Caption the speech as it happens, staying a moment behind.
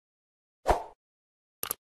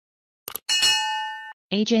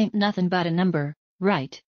Age ain't nothing but a number,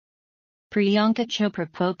 right? Priyanka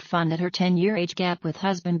Chopra poked fun at her 10-year age gap with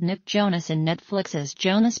husband Nick Jonas in Netflix's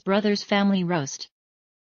Jonas Brothers Family Roast.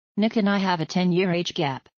 Nick and I have a 10-year age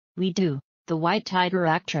gap, we do, the White Tiger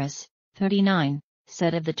actress, 39,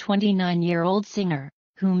 said of the 29-year-old singer,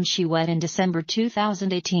 whom she wed in December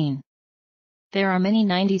 2018. There are many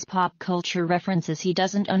 90s pop culture references he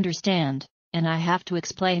doesn't understand, and I have to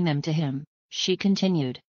explain them to him, she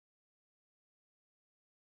continued.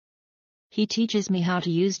 He teaches me how to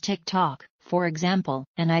use TikTok, for example,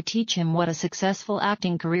 and I teach him what a successful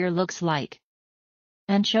acting career looks like.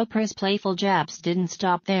 And Chopra's playful jabs didn't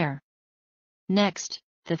stop there. Next,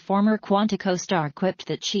 the former Quantico star quipped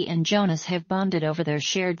that she and Jonas have bonded over their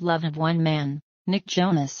shared love of one man, Nick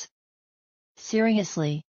Jonas.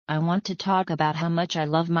 Seriously, I want to talk about how much I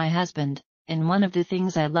love my husband, and one of the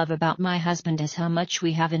things I love about my husband is how much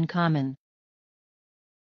we have in common.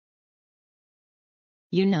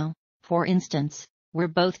 You know, for instance, we're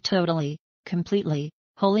both totally, completely,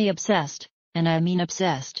 wholly obsessed, and I mean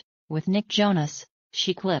obsessed, with Nick Jonas,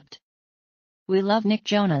 she quipped. We love Nick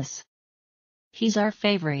Jonas. He's our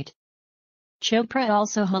favorite. Chopra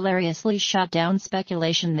also hilariously shot down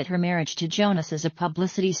speculation that her marriage to Jonas is a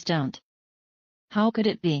publicity stunt. How could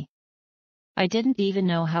it be? I didn't even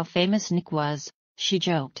know how famous Nick was, she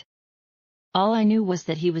joked. All I knew was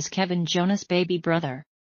that he was Kevin Jonas' baby brother.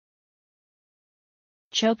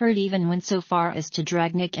 Chopra even went so far as to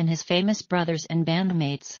drag Nick and his famous brothers and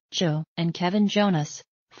bandmates, Joe and Kevin Jonas,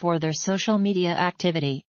 for their social media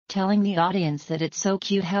activity, telling the audience that it's so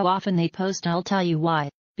cute how often they post. I'll tell you why,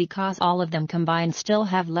 because all of them combined still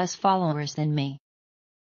have less followers than me.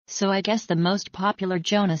 So I guess the most popular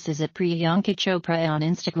Jonas is at Priyanka Chopra on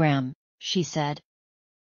Instagram, she said.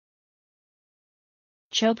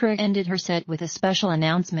 Chopra ended her set with a special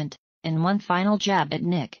announcement, and one final jab at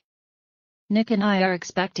Nick. Nick and I are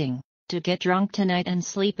expecting to get drunk tonight and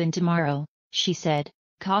sleep in tomorrow, she said,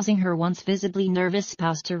 causing her once visibly nervous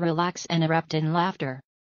spouse to relax and erupt in laughter.